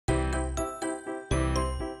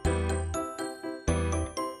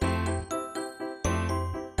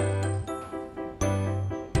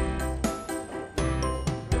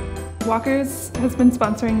Walkers has been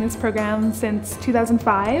sponsoring this program since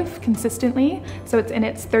 2005 consistently, so it's in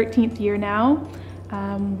its 13th year now.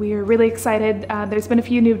 We're really excited. There's been a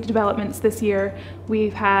few new developments this year.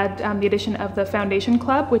 We've had the addition of the Foundation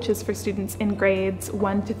Club, which is for students in grades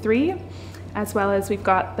 1 to 3, as well as we've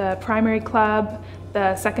got the Primary Club,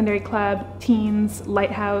 the Secondary Club, Teens,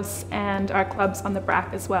 Lighthouse, and our clubs on the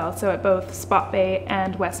BRAC as well, so at both Spot Bay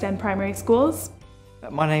and West End primary schools.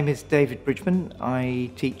 My name is David Bridgman. I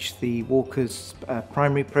teach the Walkers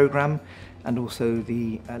primary programme and also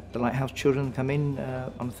the Lighthouse children come in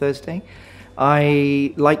on a Thursday.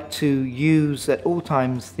 I like to use at all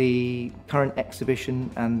times the current exhibition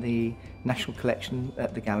and the National Collection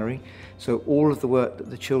at the gallery. So all of the work that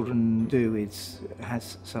the children do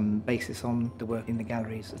has some basis on the work in the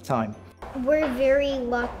galleries at the time. We're very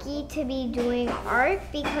lucky to be doing art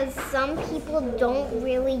because some people don't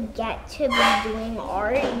really get to be doing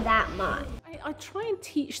art that much. I try and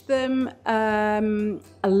teach them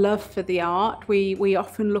a love for the art. We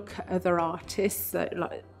often look at other artists,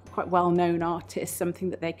 like quite well-known artists, something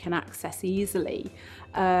that they can access easily,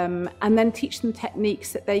 and then teach them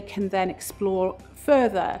techniques that they can then explore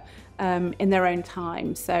further in their own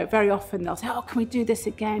time. So very often they'll say, oh, can we do this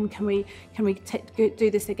again? Can we do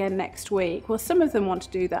this again next week? Well, some of them want to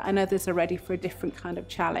do that and others are ready for a different kind of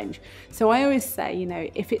challenge. So I always say, you know,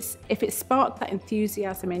 if it sparked that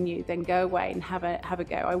enthusiasm in you, then go away and have a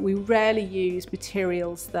go. We rarely use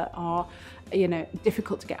materials that are, you know,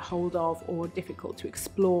 difficult to get hold of or difficult to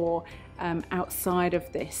explore outside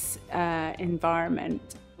of this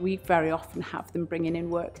environment. We very often have them bringing in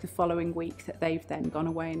work the following week that they've then gone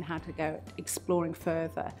away and had to go exploring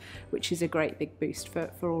further, which is a great big boost for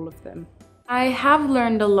all of them. I have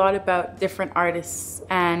learned a lot about different artists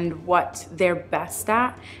and what they're best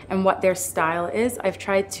at and what their style is. I've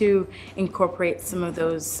tried to incorporate some of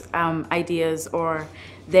those ideas or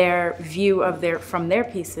their view of from their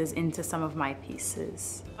pieces into some of my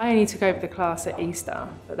pieces. I only took over the class at Easter,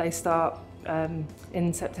 but they start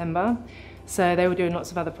in September. So they were doing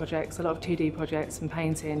lots of other projects, a lot of 2D projects and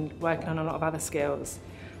painting, working on a lot of other skills.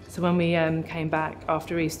 So when we came back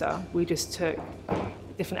after Easter, we just took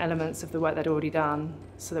different elements of the work they'd already done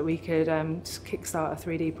so that we could just kickstart a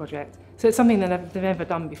 3D project. So it's something that they've never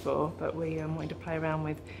done before, but we wanted to play around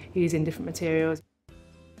with using different materials.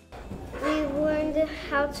 We learned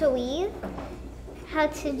how to weave, how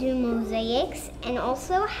to do mosaics, and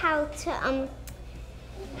also how to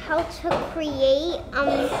create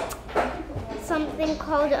something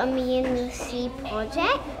called a Me and Lucy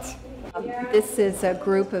project. This is a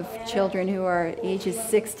group of children who are ages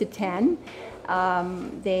 6 to 10.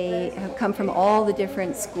 They have come from all the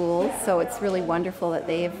different schools, so it's really wonderful that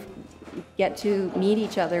they get to meet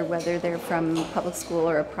each other, whether they're from public school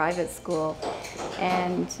or a private school.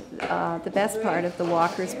 And the best part of the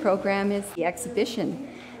Walkers program is the exhibition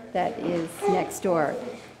that is next door.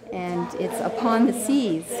 And it's Upon the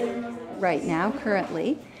Seas right now,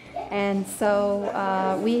 currently. And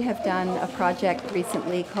so we have done a project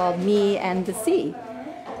recently called Me and the Sea.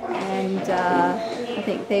 And I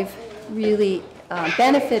think they've really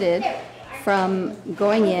benefited from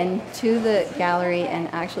going in to the gallery and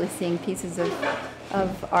actually seeing pieces of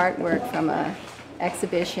artwork from an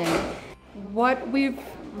exhibition. What we've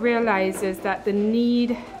realized is that the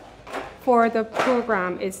need for the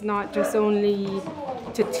program is not just only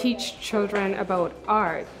to teach children about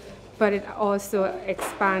art, but it also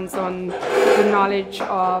expands on the knowledge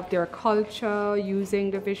of their culture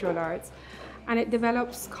using the visual arts, and it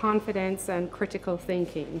develops confidence and critical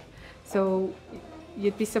thinking. So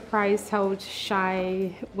you'd be surprised how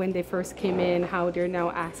shy when they first came in, how they're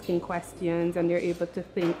now asking questions and they're able to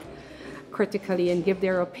think critically and give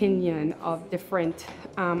their opinion of different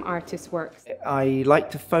artists' works. I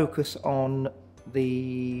like to focus on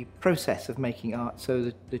the process of making art, so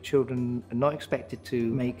that the children are not expected to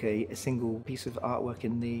make a single piece of artwork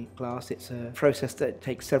in the class. It's a process that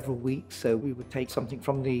takes several weeks, so we would take something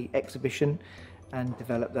from the exhibition and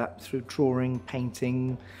develop that through drawing,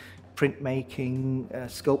 painting, printmaking,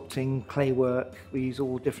 sculpting, clay work. We use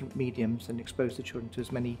all different mediums and expose the children to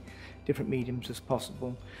as many different mediums as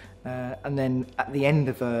possible. And then at the end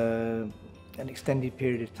of an extended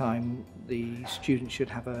period of time, the students should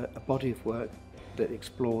have a body of work that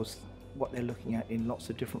explores what they're looking at in lots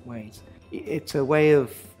of different ways. It's a way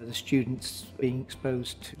of the students being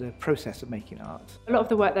exposed to the process of making art. A lot of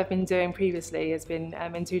the work they've been doing previously has been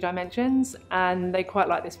in 2 dimensions, and they quite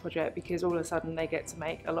like this project because all of a sudden they get to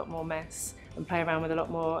make a lot more mess and play around with a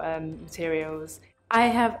lot more materials. I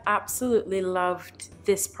have absolutely loved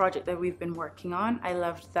this project that we've been working on. I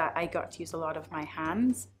loved that I got to use a lot of my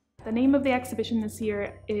hands. The name of the exhibition this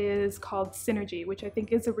year is called Synergy, which I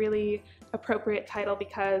think is a really appropriate title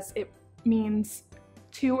because it means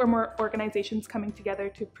two or more organizations coming together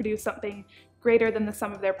to produce something greater than the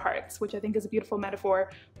sum of their parts, which I think is a beautiful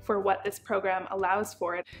metaphor for what this program allows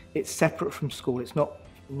for it. It's separate from school. It's not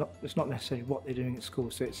necessarily what they're doing at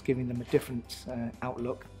school, so it's giving them a different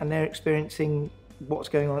outlook, and they're experiencing what's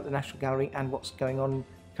going on at the National Gallery and what's going on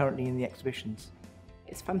currently in the exhibitions.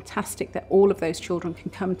 It's fantastic that all of those children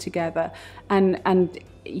can come together and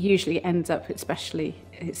usually ends up, especially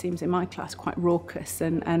it seems in my class, quite raucous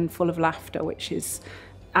and full of laughter, which is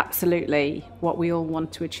absolutely what we all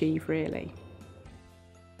want to achieve, really.